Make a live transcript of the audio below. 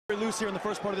Loose here in the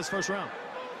first part of this first round.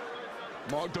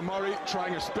 Mark De Mori'yi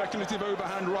trying a speculative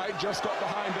overhand right, just got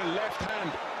behind the left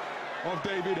hand of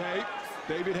David Haye.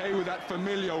 David Haye with that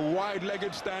familiar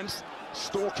wide-legged stance,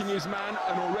 stalking his man,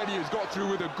 and already has got through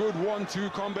with a good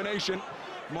 1-2 combination.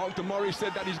 Mark De Mori'yi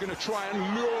said that he's going to try and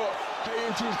lure Haye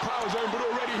into his power zone, but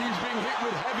already he's being hit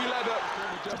with heavy leather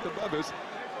just above us.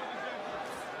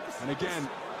 And again,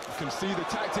 you can see the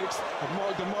tactics of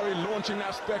Mark De Mori'yi launching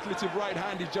that speculative right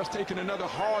hand. He's just taken another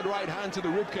hard right hand to the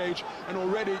ribcage, and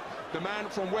already the man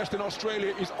from Western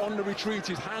Australia is on the retreat.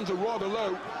 His hands are rather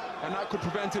low, and that could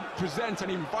present an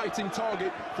inviting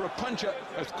target for a puncher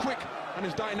as quick and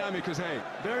as dynamic as Haye.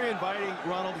 Very inviting,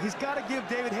 Ronald. He's got to give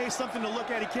David Haye something to look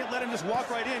at. He can't let him just walk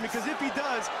right in, because if he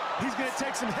does, he's going to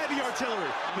take some heavy artillery.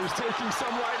 And he's taking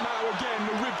some right now. Again,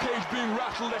 the ribcage being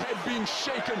rattled, the head being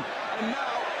shaken, and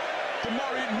now De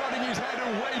Mori'yi nodding his head and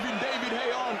waving David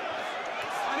Haye on.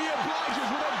 And he obliges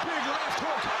with a big left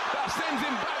hook that sends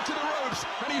him back to the ropes,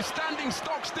 and he's standing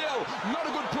stock still. Not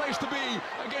a good place to be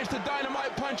against a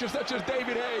dynamite puncher such as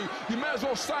David Haye. You may as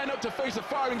well sign up to face a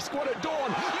firing squad at dawn.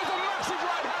 There's a massive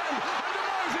right hand, and De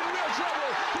Mori'yi's in real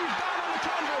trouble. He's down on the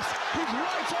canvas. His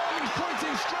right arm is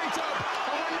pointing straight up,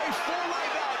 and when they fall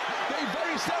like that, they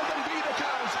very seldom beat the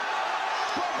count.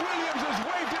 Bob Williams has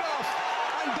waved it off,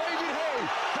 and David Haye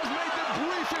has made the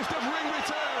briefest of ring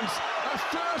returns. A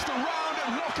first-round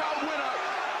knockout winner.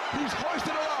 He's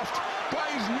hoisted aloft by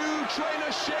his new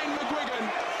trainer, Shane McGuigan.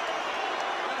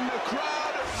 And the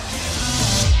crowd